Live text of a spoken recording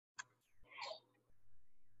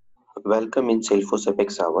Welcome in Salesforce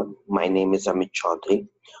Apex Hour. My name is Amit Chaudhary.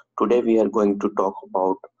 Today we are going to talk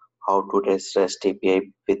about how to test REST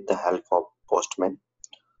API with the help of Postman.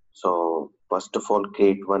 So first of all,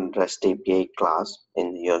 create one REST API class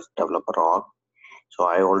in your developer org. So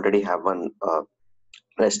I already have one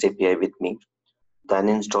REST API with me. Then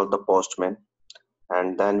install the Postman,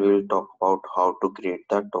 and then we will talk about how to create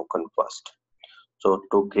the token first. So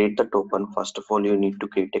to create the token, first of all, you need to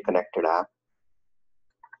create a connected app.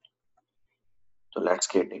 So let's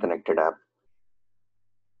create a connected app.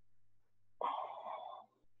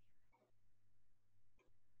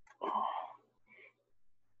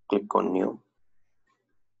 Click on new.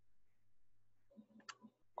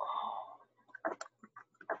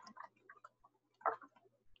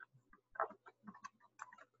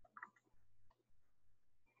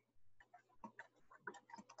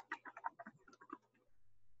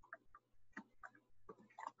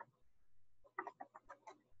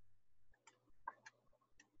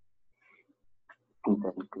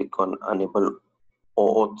 Then click on enable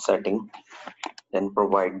OAuth setting. Then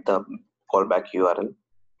provide the callback URL.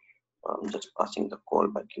 I'm just passing the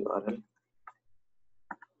callback URL.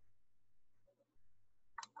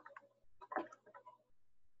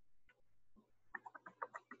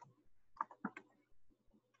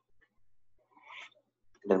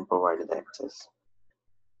 Then provide the access.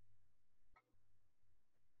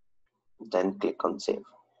 Then click on save.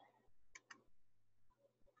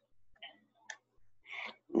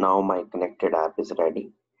 Now my connected app is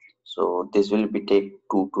ready. So this will be take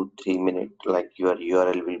 2 to 3 minutes, like your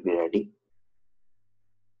URL will be ready.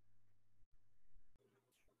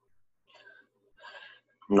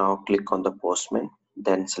 Now click on the Postman,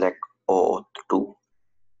 then select OAuth2,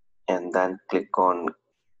 and then click on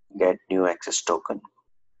get new access token.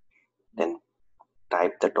 Then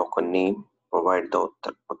type the token name, provide the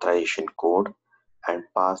authorization code, and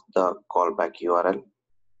pass the callback URL.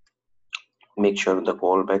 Make sure the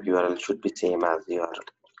callback URL should be same as your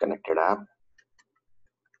connected app.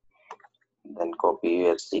 Then copy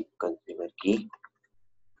your consumer key,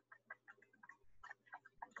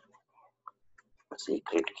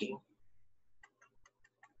 secret key.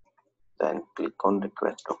 Then click on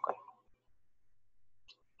request token.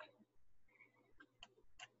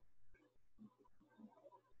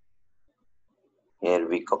 Here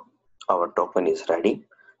we go. Our token is ready.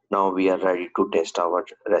 Now we are ready to test our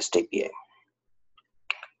REST API.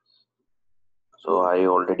 So I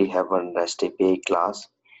already have one REST API class.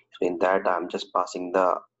 So in that I'm just passing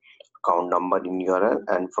the account number in URL,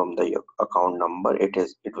 and from the account number it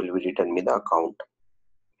will be return me the account.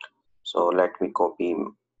 So let me copy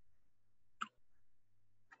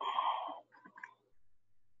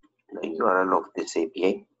the URL of this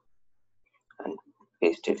API and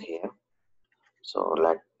paste it here. So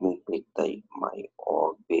let me click my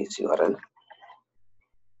org base URL.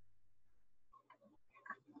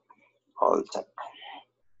 All set.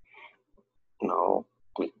 Now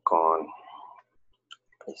click on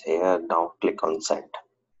here. Now click on send.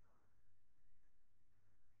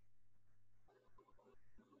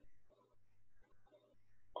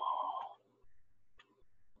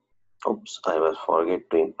 Oops, I was forget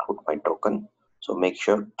to input my token. So make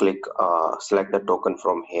sure select the token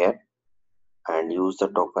from here and use the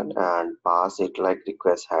token and pass it like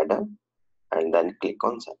request header, and then click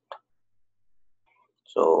on send.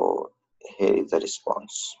 So here is the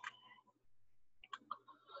response.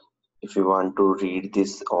 If you want to read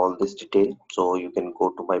all this detail, so you can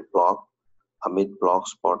go to my blog,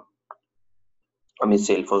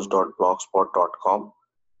 amitsalesforce.blogspot.com,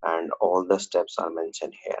 and all the steps are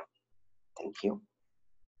mentioned here. Thank you.